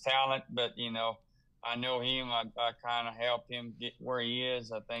because his talent, but I know him. I kind of help him get where he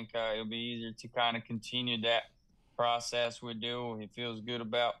is. I think it'll be easier to kind of continue that process we do. He feels good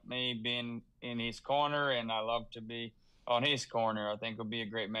about me being in his corner, and I love to be on his corner. I think it'll be a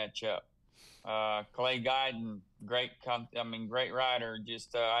great matchup. Clay Guyton, great rider.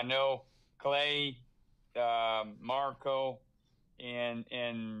 Just I know Clay, Marco, and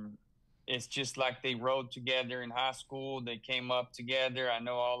it's just like they rode together in high school. They came up together. I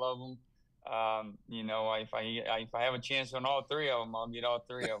know all of them. If I have a chance on all three of them, I'll get all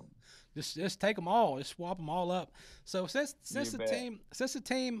three of them. Just take them all. Just swap them all up. So since the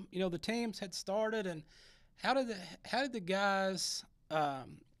team, the teams had started, and how did the guys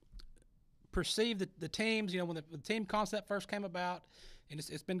perceive the teams? When the team concept first came about, and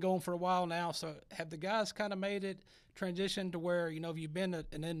it's been going for a while now. So have the guys kind of made it transition to where if you've been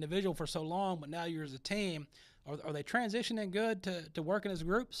an individual for so long, but now you're as a team, are they transitioning good to working as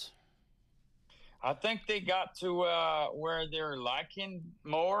groups? I think they got to where they're liking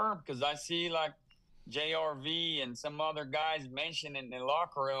more, because I see like JRV and some other guys mentioning in the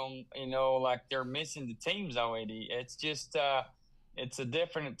locker room, like they're missing the teams already. It's just it's a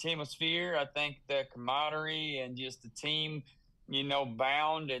different atmosphere. I think the camaraderie and just the team,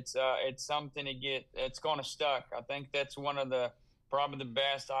 bound. It's something it's going to stuck. I think that's one of probably the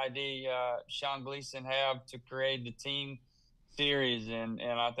best idea Sean Gleason have to create the team series, and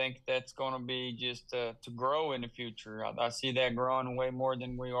I think that's going to be just to grow in the future. I see that growing way more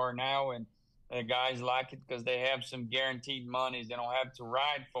than we are now, and the guys like it because they have some guaranteed monies. They don't have to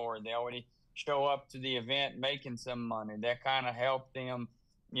ride for it. They already show up to the event making some money. That kind of helped them,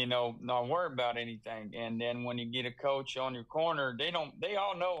 not worry about anything. And then when you get a coach on your corner, they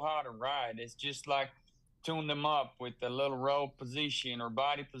all know how to ride. It's just like tune them up with a little row position or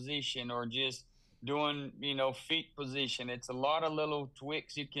body position, or just doing, feet position. It's a lot of little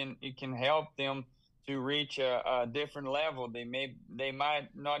tweaks you can help them to reach a different level. They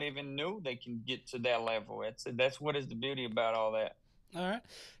might not even knew they can get to that level. That's what is the beauty about all that. All right,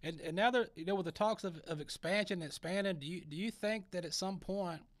 and now that with the talks of expansion and expanding, do you think that at some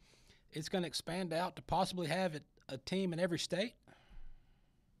point it's going to expand out to possibly have a team in every state?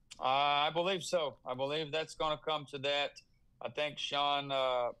 I believe so. I believe that's going to come to that. I think Sean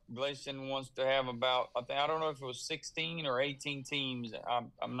Gleason wants to have I don't know if it was 16 or 18 teams.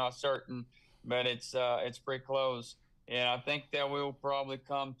 I'm not certain, but it's pretty close. And I think that will probably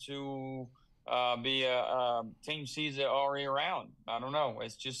come to be a team season all year round. I don't know.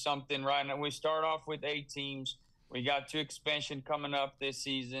 It's just something right now. We start off with 8 teams. We got 2 expansion coming up this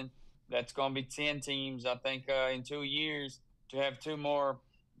season. That's going to be 10 teams. I think in 2 years to have 2 more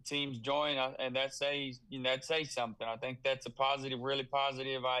teams join, and that says something. I think that's a really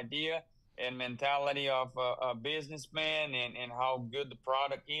positive idea and mentality of a businessman, and how good the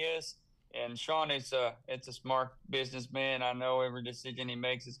product is. And Sean is a smart businessman. I know every decision he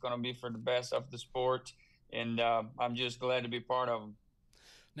makes is going to be for the best of the sport, and I'm just glad to be part of them.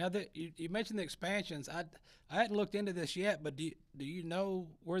 Now that you mentioned the expansions, I hadn't looked into this yet, but do you know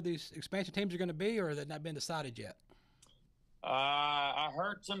where these expansion teams are going to be, or has that not been decided yet? I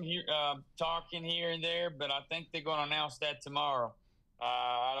heard some talking here and there, but I think they're going to announce that tomorrow.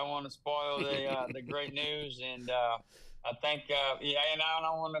 I don't want to spoil the great news, and I think, and I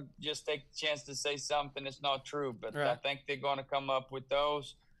don't want to just take the chance to say something that's not true, but right. I think they're going to come up with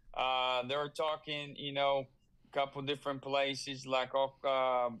those. They're talking, a couple different places like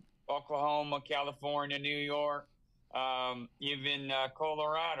Oklahoma, California, New York. Even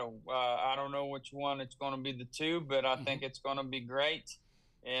Colorado. I don't know which one it's going to be the 2, but I think it's going to be great,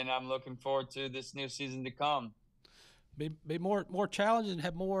 and I'm looking forward to this new season to come. Be more challenging and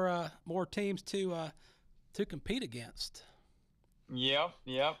have more teams to compete against. Yep,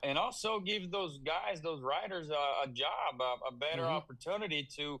 and also give those guys, those riders, a job, a better opportunity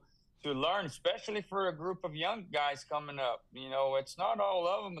to learn, especially for a group of young guys coming up. It's not all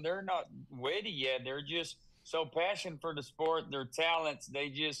of them; they're not witty yet. They're just so passionate for the sport, their talents, they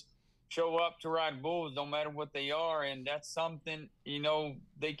just show up to ride bulls, no matter what they are. And that's something,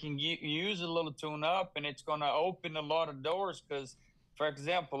 they can use a little tune up, and it's going to open a lot of doors. Because, for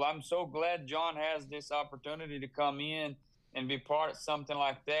example, I'm so glad John has this opportunity to come in and be part of something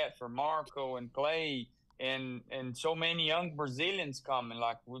like that for Marco and Clay and so many young Brazilians coming.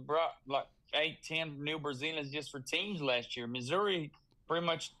 Like, we brought like 8-10 new Brazilians just for teams last year. Missouri pretty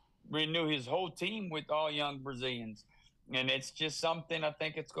much renew his whole team with all young Brazilians. And it's just something, I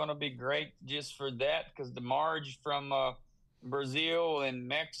think it's going to be great just for that, because the march from Brazil and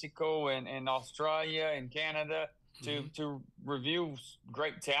Mexico and Australia and Canada to review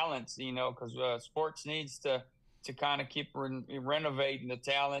great talents, because sports needs to kind of keep renovating the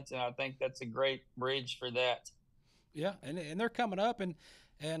talent. And I think that's a great bridge for that. Yeah, and they're coming up, and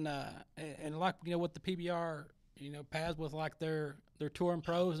like, with the PBR, paths with like their touring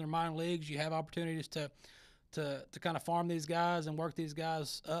pros and their minor leagues, you have opportunities to kind of farm these guys and work these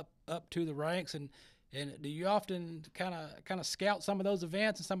guys up to the ranks. And do you often kind of scout some of those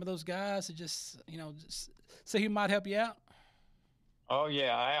events and some of those guys to just see who might help you out? Oh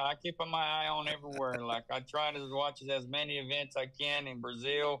yeah, I keep my eye on everywhere. Like, I try to watch as many events I can in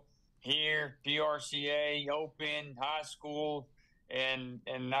Brazil, here, PRCA, Open, high school, and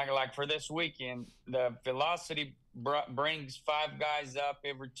like for this weekend, the Velocity brings 5 guys up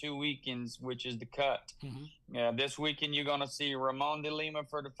every 2 weekends, which is the cut. This weekend you're going to see Ramon de Lima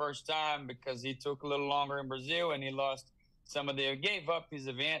for the first time, because he took a little longer in Brazil and he gave up his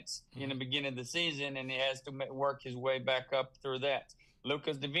events in the beginning of the season, and he has to work his way back up through that.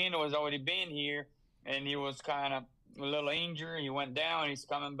 Lucas Divino has already been here, and he was kind of a little injured. He went down. He's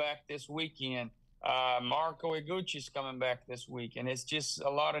coming back this weekend. Marco Iguchi's coming back this week, and it's just a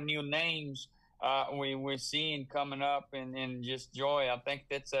lot of new names we're seeing coming up, and just joy. I think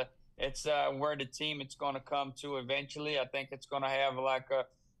it's where the team it's going to come to eventually. I think it's going to have like a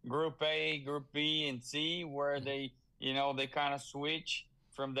Group A, Group B, and C, where they kind of switch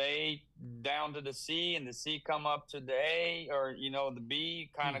from the A down to the C, and the C come up to the A, or the B,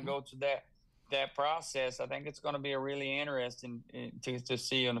 kind of go to that process. I think it's going to be a really interesting to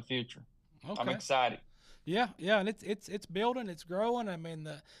see in the future. Okay. I'm excited. Yeah, and it's building, it's growing. I mean,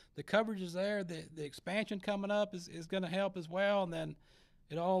 the coverage is there. The expansion coming up is going to help as well, and then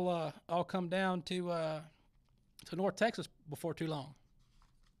it all come down to North Texas before too long.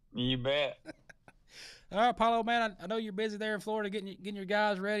 You bet. All right, Paulo, man, I know you're busy there in Florida getting your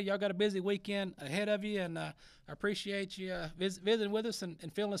guys ready. Y'all got a busy weekend ahead of you, and I appreciate you visiting with us and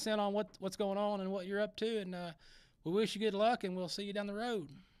filling us in on what's going on and what you're up to. And we wish you good luck, and we'll see you down the road.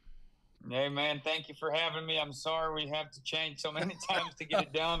 Hey, man, thank you for having me. I'm sorry we have to change so many times to get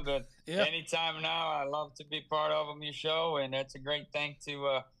it done, but anytime now, I love to be part of your show, and that's a great thing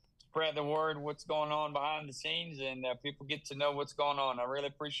to spread the word, what's going on behind the scenes, and people get to know what's going on. I really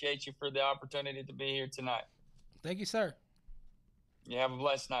appreciate you for the opportunity to be here tonight. Thank you, sir. You have a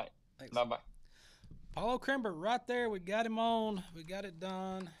blessed night. Thanks. Bye-bye. Paulo Crimber right there. We got him on. We got it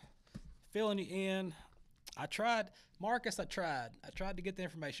done. Filling you in. Marcus, I tried to get the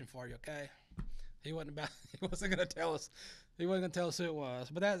information for you, okay? He wasn't going to tell us. He wasn't going to tell us who it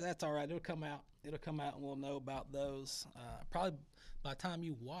was. But that's all right. It'll come out, and we'll know about those. Probably by the time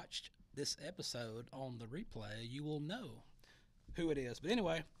you watched this episode on the replay, you will know who it is. But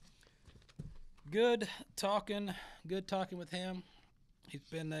anyway, good talking with him. He's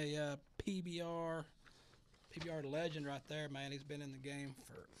been a PBR legend right there, man. He's been in the game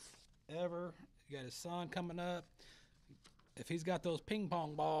forever. He got his son coming up. If he's got those ping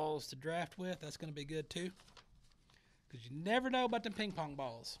pong balls to draft with, that's going to be good too. Because you never know about them ping pong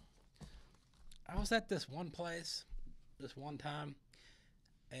balls. I was at this one place this one time,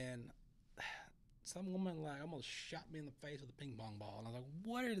 and some woman almost shot me in the face with a ping pong ball. And I was like,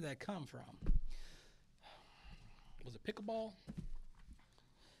 where did that come from? Was it pickleball?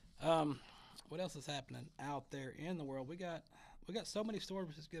 What else is happening out there in the world? We got so many stories,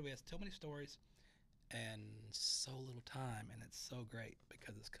 which is good. We have so many stories and so little time, and it's so great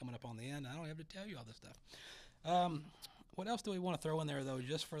because it's coming up on the end. I don't have to tell you all this stuff. What else do we want to throw in there though,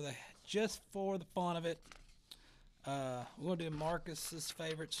 just for the fun of it? We're gonna do Marcus's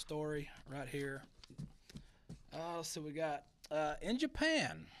favorite story right here. So we got in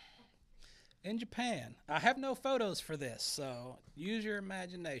Japan. I have no photos for this, so use your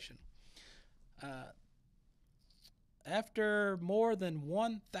imagination. After more than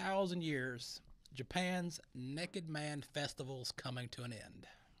 1,000 years, Japan's Naked Man Festival's coming to an end.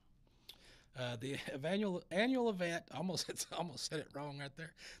 The annual event, almost said it wrong right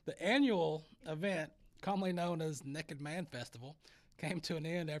there. The annual event, commonly known as Naked Man Festival, came to an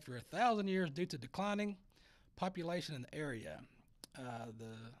end after 1,000 years due to declining population in the area.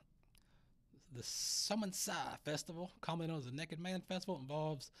 The Sumansa Festival, commonly known as the Naked Man Festival,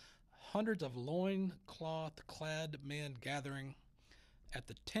 involves hundreds of loincloth-clad men gathering at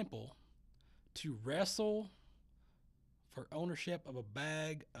the temple to wrestle for ownership of a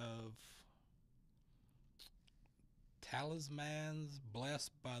bag of talismans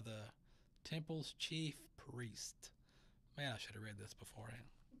blessed by the temple's chief priest. Man, I should have read this beforehand.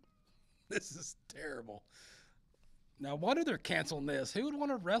 This is terrible. Now, wonder they're canceling this. Who would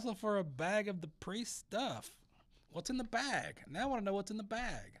want to wrestle for a bag of the priest's stuff? What's in the bag? Now I want to know what's in the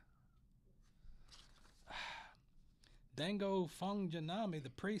bag. Dango Fongjanami,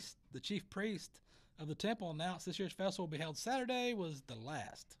 the chief priest of the temple, announced this year's festival will be held Saturday was the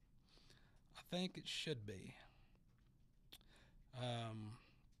last. I think it should be.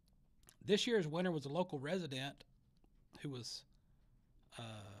 This year's winner was a local resident who was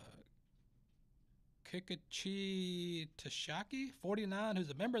Kikuchi Tashaki, 49, who's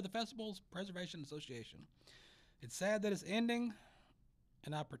a member of the festival's Preservation Association. It's sad that it's ending,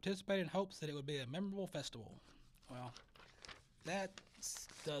 and I participated in hopes that it would be a memorable festival. Well, that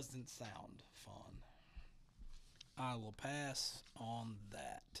doesn't sound fun. I will pass on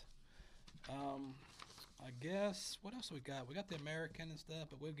that. I guess, what else we got? We got the American and stuff,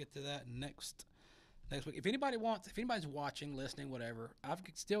 but we'll get to that next week. If anybody's watching, listening, whatever, I've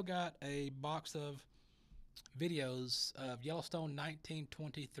still got a box of videos of Yellowstone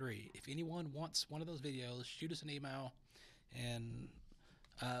 1923. If anyone wants one of those videos, shoot us an email, and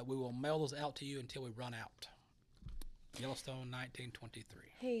we will mail those out to you until we run out. Yellowstone 1923.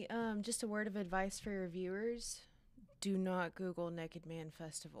 Hey, just a word of advice for your viewers. Do not Google Naked Man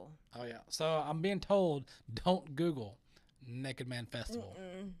Festival. Oh, yeah. So I'm being told, don't Google Naked Man Festival.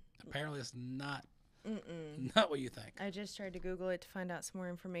 Apparently it's not what you think. I just tried to Google it to find out some more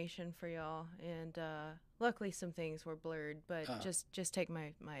information for y'all, and luckily some things were blurred, but just take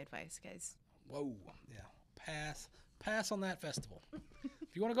my advice, guys. Whoa. Yeah. Pass on that festival.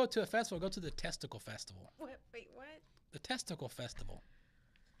 If you want to go to a festival, go to the Testicle Festival. What? Wait, what? The Testicle Festival.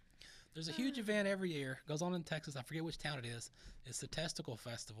 There's a huge event every year. It goes on in Texas. I forget which town it is. It's the Testicle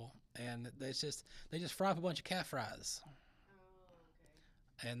Festival, and they just fry up a bunch of cat fries. Oh,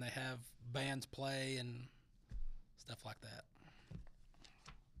 okay. And they have bands play and stuff like that.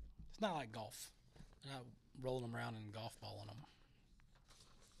 It's not like golf. They're not rolling them around and golf balling them.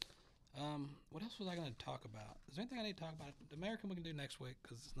 What else was I going to talk about? Is there anything I need to talk about? The American we can do next week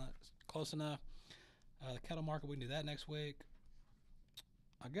because it's not close enough. The cattle market, we can do that next week.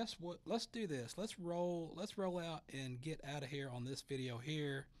 I guess let's do this. Let's roll out and get out of here on this video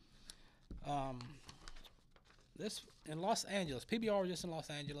here. This in Los Angeles. PBR was just in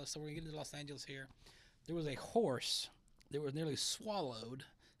Los Angeles, so we're gonna get into Los Angeles here. There was a horse that was nearly swallowed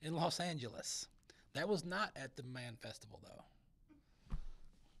in Los Angeles. That was not at the Man Festival though.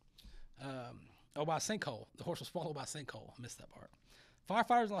 By a sinkhole. The horse was swallowed by a sinkhole. I missed that part.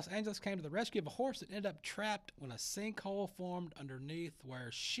 Firefighters in Los Angeles came to the rescue of a horse that ended up trapped when a sinkhole formed underneath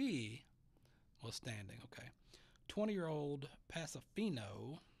where she was standing. Okay. 20-year-old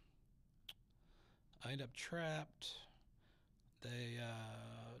Pasafino ended up trapped. They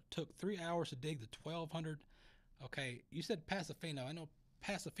took 3 hours to dig the 1,200. Okay, you said Pasafino. I know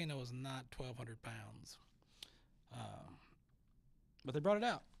Pasafino is not 1,200 pounds. But they brought it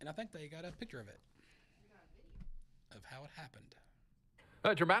out, and I think they got a picture of it, of how it happened.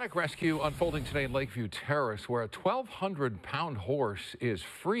 A dramatic rescue unfolding today in Lakeview Terrace, where a 1,200-pound horse is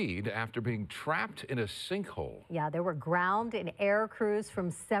freed after being trapped in a sinkhole. Yeah, there were ground and air crews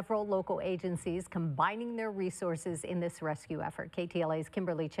from several local agencies combining their resources in this rescue effort. KTLA's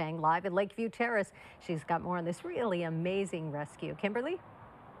Kimberly Chang live at Lakeview Terrace. She's got more on this really amazing rescue. Kimberly?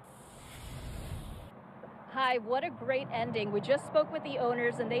 Hi, what a great ending. We just spoke with the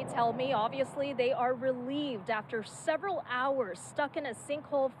owners and they tell me, obviously, they are relieved. After several hours stuck in a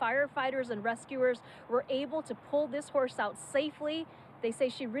sinkhole, firefighters and rescuers were able to pull this horse out safely. They say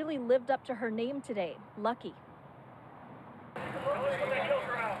she really lived up to her name today. Lucky.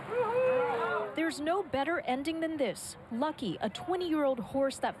 There's no better ending than this. Lucky, a 20-year-old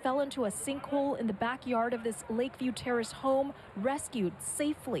horse that fell into a sinkhole in the backyard of this Lakeview Terrace home, rescued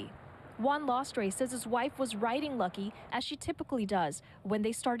safely. Juan Lostre says his wife was riding Lucky, as she typically does, when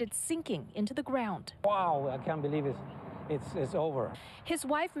they started sinking into the ground. Wow, I can't believe it's over. His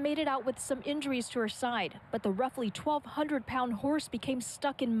wife made it out with some injuries to her side, but the roughly 1,200-pound horse became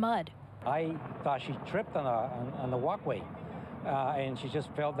stuck in mud. I thought she tripped on the walkway, and she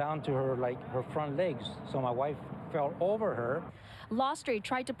just fell down to her front legs. So my wife fell over her. Lostre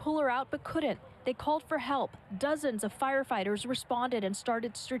tried to pull her out but couldn't. They called for help. Dozens of firefighters responded and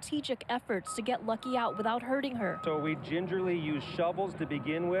started strategic efforts to get Lucky out without hurting her. So we gingerly used shovels to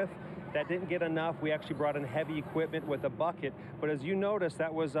begin with, That didn't get enough. We actually brought in heavy equipment with a bucket. But as you notice,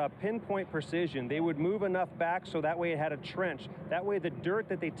 that was pinpoint precision. They would move enough back so that way it had a trench. That way the dirt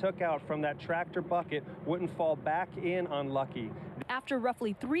that they took out from that tractor bucket wouldn't fall back in on Lucky. After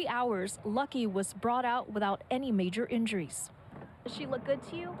roughly 3 hours, Lucky was brought out without any major injuries. Does she look good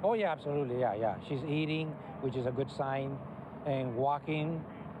to you? Oh, yeah, absolutely. Yeah. She's eating, which is a good sign, and walking.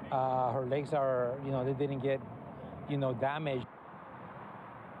 Her legs are, they didn't get, damaged.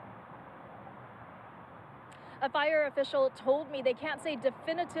 A fire official told me they can't say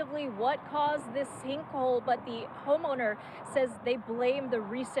definitively what caused this sinkhole, but the homeowner says they blame the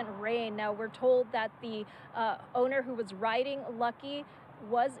recent rain. Now, we're told that the owner who was riding Lucky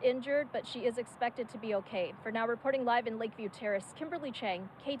was injured, but she is expected to be okay. For now, reporting live in Lakeview Terrace, Kimberly Chang,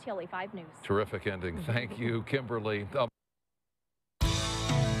 KTLA 5 News. Terrific ending. Thank you, Kimberly.